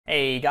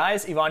Hey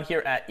guys, Ivan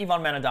here at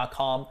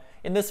ivanmana.com.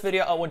 In this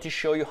video, I want to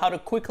show you how to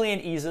quickly and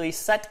easily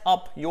set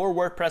up your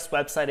WordPress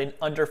website in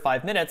under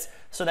 5 minutes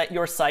so that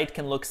your site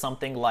can look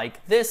something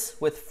like this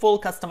with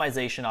full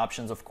customization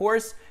options, of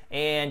course,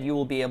 and you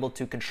will be able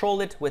to control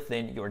it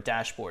within your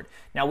dashboard.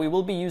 Now, we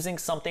will be using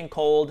something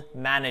called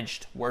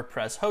Managed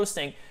WordPress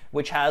Hosting,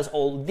 which has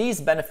all these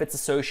benefits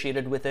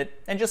associated with it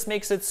and just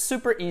makes it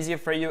super easy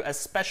for you,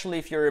 especially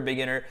if you're a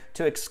beginner,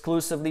 to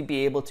exclusively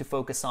be able to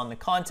focus on the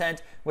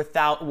content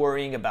without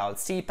worrying about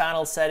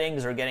cPanel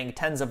settings or getting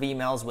tons of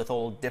emails with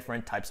all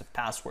different types of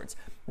passwords.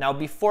 Now,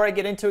 before I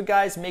get into it,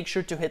 guys, make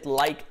sure to hit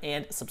like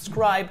and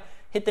subscribe.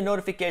 Hit the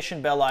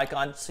notification bell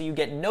icon so you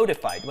get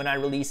notified when I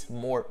release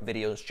more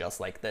videos just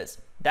like this.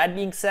 That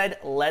being said,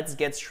 let's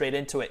get straight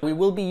into it. We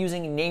will be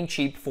using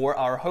Namecheap for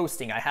our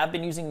hosting. I have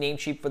been using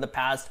Namecheap for the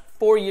past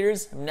 4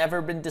 years,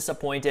 never been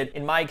disappointed.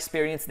 In my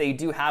experience, they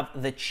do have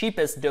the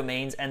cheapest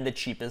domains and the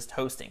cheapest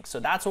hosting. So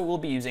that's what we'll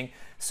be using.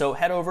 So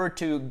head over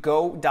to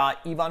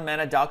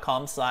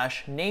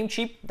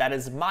go.ivanmana.com/Namecheap. That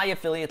is my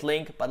affiliate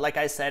link. But like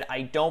I said,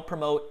 I don't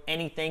promote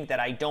anything that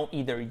I don't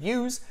either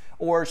use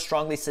or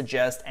strongly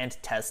suggest and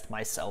test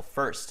myself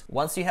first.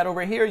 Once you head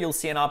over here, you'll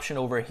see an option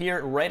over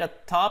here right at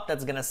the top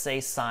that's gonna say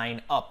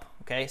sign up.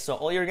 Okay, so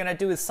all you're gonna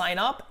do is sign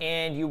up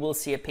and you will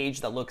see a page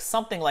that looks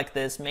something like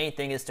this. Main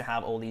thing is to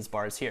have all these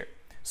bars here.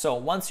 So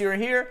once you're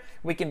here,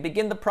 we can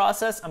begin the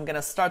process. I'm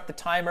gonna start the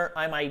timer.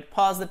 I might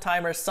pause the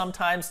timer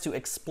sometimes to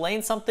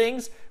explain some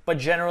things, but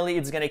generally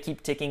it's gonna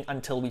keep ticking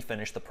until we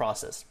finish the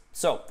process.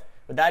 So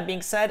with that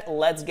being said,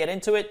 let's get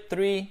into it.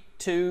 3,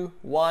 2,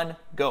 1,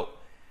 go.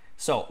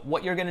 So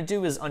what you're gonna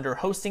do is under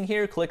hosting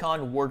here, click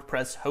on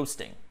WordPress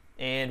Hosting.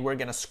 And we're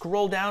gonna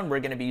scroll down.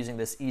 We're gonna be using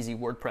this Easy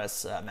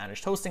WordPress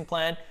Managed Hosting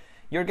plan.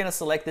 You're gonna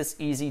select this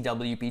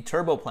EasyWP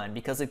Turbo plan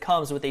because it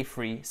comes with a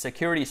free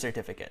security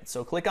certificate.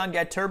 So click on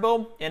Get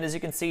Turbo, and as you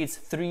can see, it's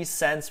 3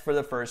 cents for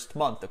the first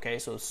month, okay?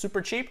 So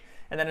super cheap,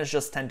 and then it's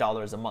just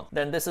 $10 a month.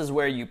 Then this is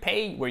where you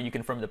pay, where you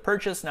confirm the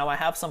purchase. Now I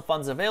have some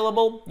funds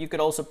available. You could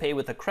also pay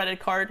with a credit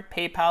card,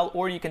 PayPal,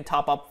 or you can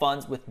top up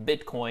funds with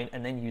Bitcoin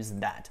and then use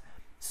that.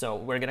 So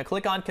we're gonna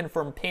click on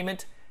Confirm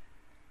Payment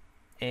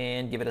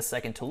and give it a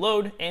second to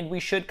load, and we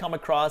should come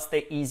across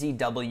the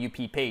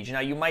EasyWP page. Now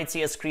you might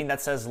see a screen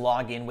that says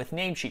Login with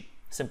Namecheap.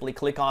 Simply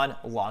click on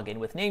Login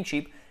with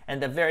Namecheap,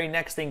 and the very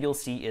next thing you'll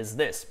see is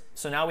this.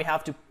 So now we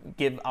have to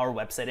give our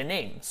website a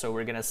name. So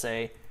we're gonna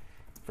say,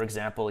 for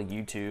example,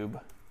 YouTube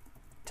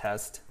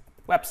test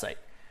website.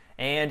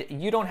 And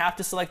you don't have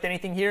to select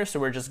anything here, so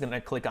we're just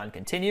gonna click on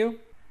Continue.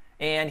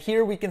 And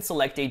here we can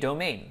select a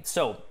domain.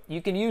 So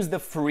you can use the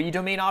free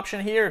domain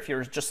option here. If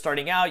you're just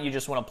starting out, you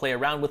just want to play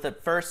around with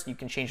it first, you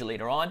can change it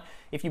later on.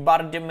 If you bought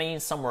a domain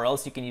somewhere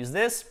else, you can use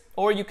this,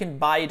 or you can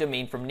buy a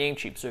domain from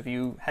Namecheap. So if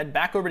you head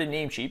back over to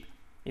Namecheap,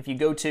 if you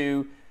go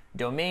to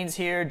domains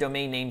here,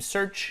 domain name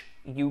search,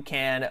 you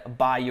can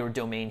buy your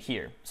domain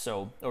here.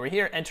 So over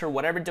here, enter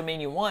whatever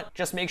domain you want.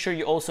 Just make sure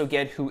you also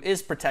get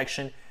whois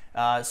protection,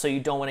 so you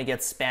don't want to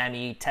get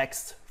spammy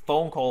text,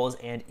 phone calls,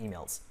 and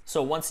emails.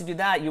 So once you do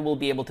that, you will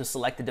be able to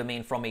select the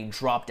domain from a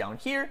drop down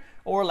here,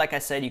 or like I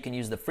said, you can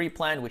use the free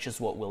plan, which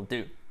is what we'll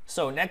do.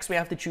 So next we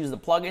have to choose the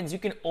plugins. You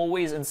can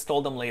always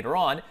install them later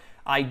on.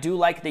 I do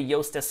like the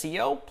Yoast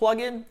SEO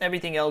plugin.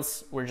 Everything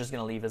else we're just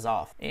gonna leave as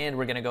off. And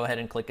we're gonna go ahead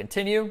and click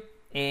continue.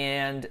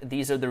 And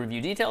these are the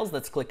review details.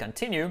 Let's click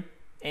continue.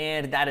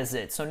 And that is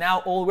it. So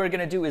now all we're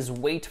gonna do is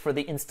wait for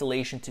the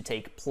installation to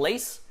take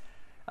place.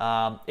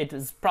 It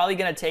is probably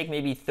going to take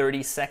maybe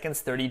 30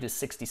 seconds, 30 to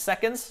 60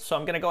 seconds. So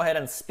I'm going to go ahead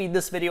and speed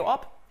this video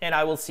up, and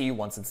I will see you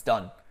once it's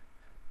done.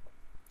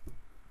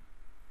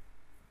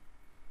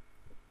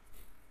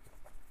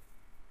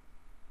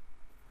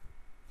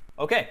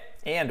 Okay,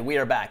 and we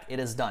are back. It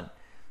is done.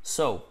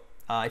 So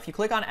if you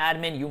click on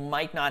admin, you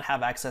might not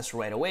have access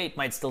right away. It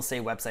might still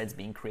say websites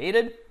being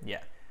created.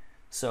 Yeah.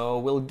 So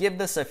we'll give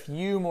this a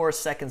few more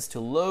seconds to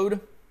load.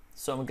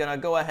 So I'm gonna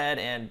go ahead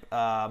and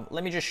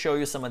let me just show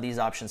you some of these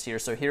options here.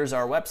 So here's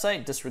our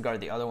website,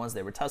 disregard the other ones,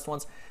 they were test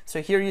ones. So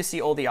here you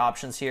see all the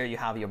options here. You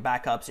have your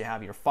backups, you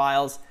have your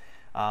files,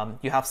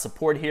 you have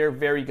support here,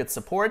 very good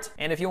support.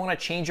 And if you wanna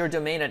change your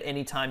domain at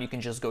any time, you can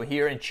just go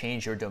here and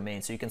change your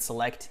domain. So you can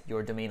select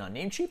your domain on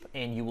Namecheap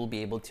and you will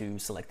be able to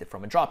select it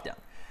from a dropdown.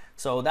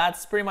 So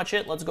that's pretty much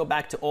it. Let's go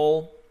back to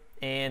all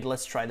and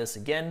let's try this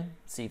again.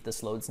 See if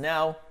this loads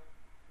now.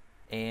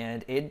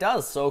 And it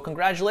does. So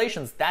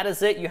congratulations, that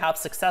is it. You have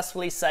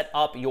successfully set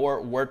up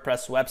your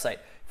WordPress website.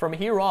 From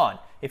here on,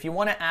 if you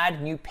want to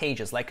add new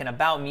pages, like an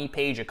About Me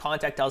page, a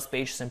Contact Us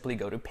page, simply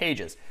go to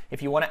Pages.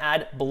 If you want to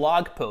add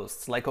blog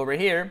posts, like over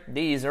here,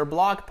 these are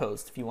blog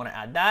posts. If you want to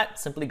add that,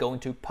 simply go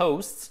into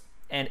Posts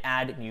and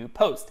add New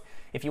Post.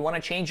 If you want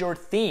to change your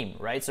theme,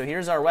 right? So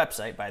here's our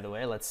website, by the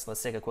way. Let's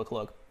take a quick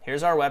look.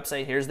 Here's our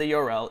website. Here's the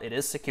URL. It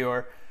is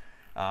secure.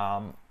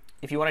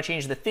 If you want to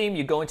change the theme,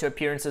 you go into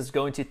Appearances,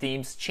 go into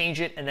Themes, change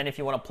it, and then if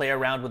you want to play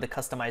around with the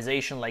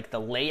customization, like the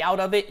layout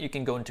of it, you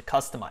can go into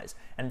Customize.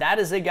 And that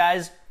is it,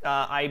 guys.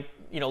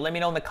 Let me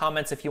know in the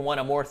comments if you want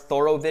a more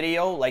thorough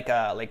video,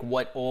 like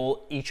what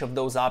each of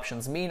those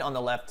options mean on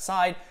the left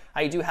side.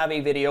 I do have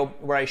a video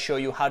where I show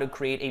you how to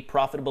create a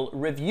profitable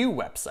review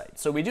website.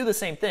 So we do the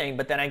same thing,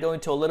 but then I go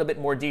into a little bit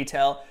more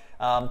detail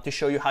to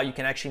show you how you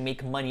can actually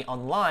make money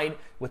online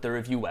with a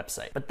review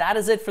website. But that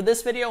is it for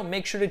this video.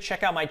 Make sure to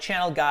check out my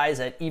channel, guys,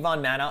 at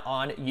Ivan Mana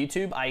on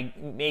YouTube. I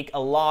make a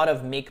lot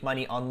of make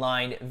money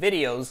online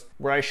videos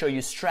where I show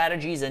you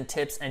strategies and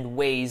tips and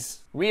ways,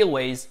 real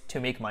ways to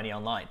make money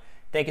online.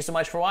 Thank you so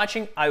much for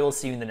watching. I will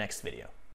see you in the next video.